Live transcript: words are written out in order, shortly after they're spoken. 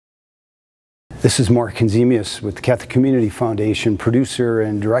This is Mark Konzemius with the Catholic Community Foundation, producer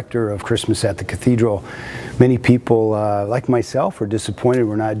and director of Christmas at the Cathedral. Many people, like myself, are disappointed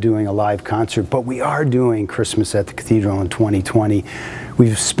we're not doing a live concert, but we are doing Christmas at the Cathedral in 2020.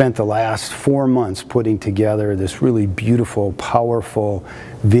 We've spent the last 4 months putting together this really beautiful, powerful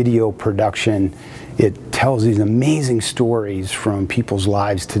video production. It tells these amazing stories from people's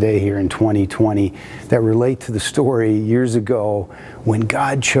lives today here in 2020 that relate to the story years ago when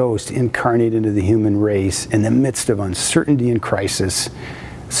God chose to incarnate into the human race in the midst of uncertainty and crisis.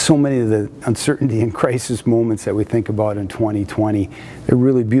 So many of the uncertainty and crisis moments that we think about in 2020, they're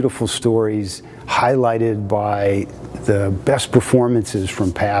really beautiful stories highlighted by the best performances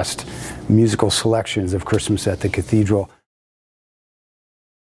from past musical selections of Christmas at the Cathedral.